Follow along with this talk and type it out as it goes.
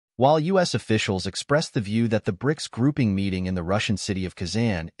While U.S. officials expressed the view that the BRICS grouping meeting in the Russian city of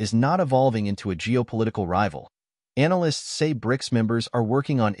Kazan is not evolving into a geopolitical rival, analysts say BRICS members are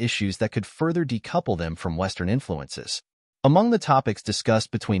working on issues that could further decouple them from Western influences. Among the topics discussed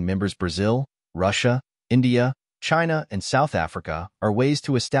between members Brazil, Russia, India, China, and South Africa are ways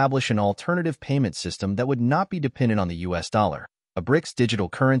to establish an alternative payment system that would not be dependent on the U.S. dollar, a BRICS digital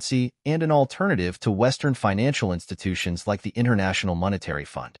currency, and an alternative to Western financial institutions like the International Monetary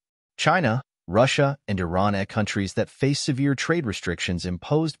Fund. China, Russia, and Iran are countries that face severe trade restrictions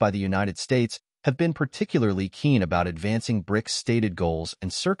imposed by the United States have been particularly keen about advancing BRICS' stated goals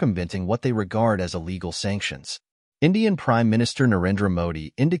and circumventing what they regard as illegal sanctions. Indian Prime Minister Narendra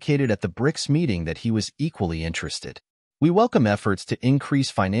Modi indicated at the BRICS meeting that he was equally interested. We welcome efforts to increase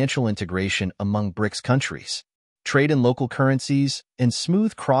financial integration among BRICS countries. Trade in local currencies and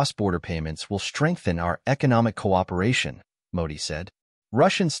smooth cross-border payments will strengthen our economic cooperation, Modi said.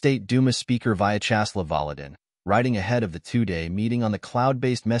 Russian State Duma Speaker Vyacheslav Volodin, writing ahead of the two-day meeting on the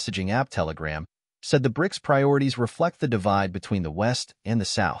cloud-based messaging app Telegram, said the BRICS priorities reflect the divide between the West and the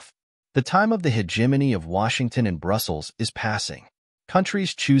South. The time of the hegemony of Washington and Brussels is passing.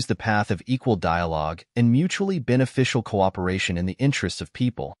 Countries choose the path of equal dialogue and mutually beneficial cooperation in the interests of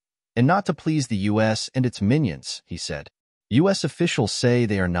people, and not to please the U.S. and its minions, he said. U.S. officials say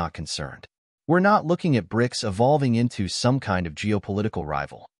they are not concerned. We're not looking at BRICS evolving into some kind of geopolitical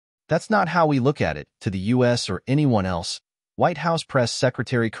rival. That's not how we look at it, to the U.S. or anyone else, White House Press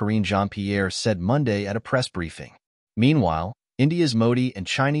Secretary Karine Jean-Pierre said Monday at a press briefing. Meanwhile, India's Modi and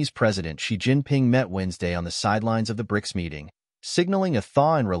Chinese President Xi Jinping met Wednesday on the sidelines of the BRICS meeting, signaling a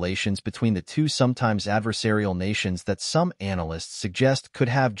thaw in relations between the two sometimes adversarial nations that some analysts suggest could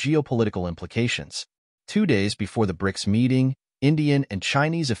have geopolitical implications. 2 days before the BRICS meeting, Indian and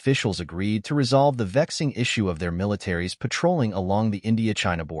Chinese officials agreed to resolve the vexing issue of their militaries patrolling along the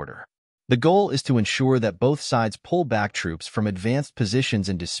India-China border. The goal is to ensure that both sides pull back troops from advanced positions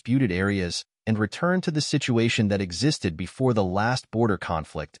in disputed areas and return to the situation that existed before the last border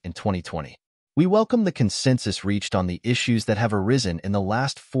conflict in 2020. We welcome the consensus reached on the issues that have arisen in the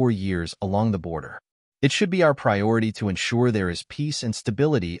last 4 years along the border. It should be our priority to ensure there is peace and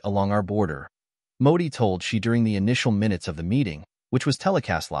stability along our border, Modi told Xi during the initial minutes of the meeting, which was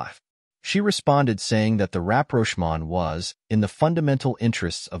telecast live. She responded saying that the rapprochement was in the fundamental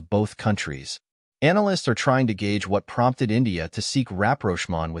interests of both countries. Analysts are trying to gauge what prompted India to seek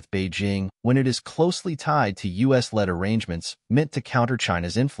rapprochement with Beijing when it is closely tied to U.S.-led arrangements meant to counter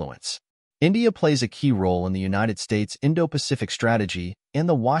China's influence. India plays a key role in the United States' Indo-Pacific strategy and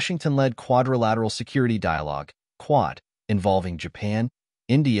the Washington-led Quadrilateral Security Dialogue, Quad, involving Japan,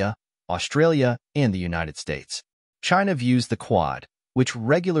 India, Australia, and the United States. China views the Quad, which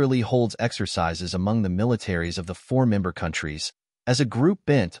regularly holds exercises among the militaries of the 4 member countries, as a group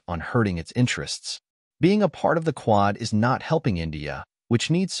bent on hurting its interests. Being a part of the Quad is not helping India, which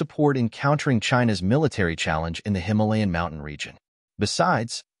needs support in countering China's military challenge in the Himalayan mountain region.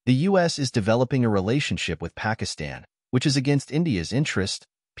 Besides, the U.S. is developing a relationship with Pakistan, which is against India's interest,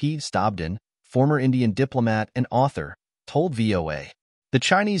 P. Stobden, former Indian diplomat and author, told VOA. The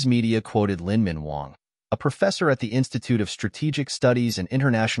Chinese media quoted Linmin Wang, a professor at the Institute of Strategic Studies and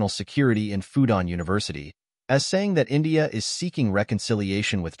International Security in Fudan University, as saying that India is seeking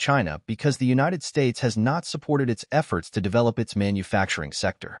reconciliation with China because the United States has not supported its efforts to develop its manufacturing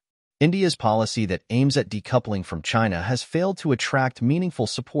sector. India's policy that aims at decoupling from China has failed to attract meaningful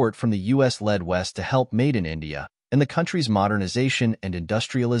support from the U.S.-led West to help Made in India and the country's modernization and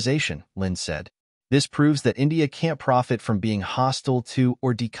industrialization, Lin said. This proves that India can't profit from being hostile to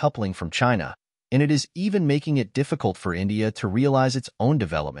or decoupling from China, and it is even making it difficult for India to realize its own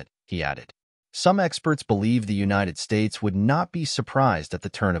development, he added. Some experts believe the United States would not be surprised at the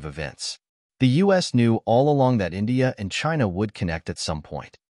turn of events. The U.S. knew all along that India and China would connect at some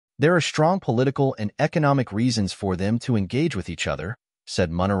point. There are strong political and economic reasons for them to engage with each other,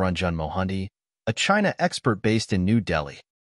 said Manoranjan Mohanty, a China expert based in New Delhi.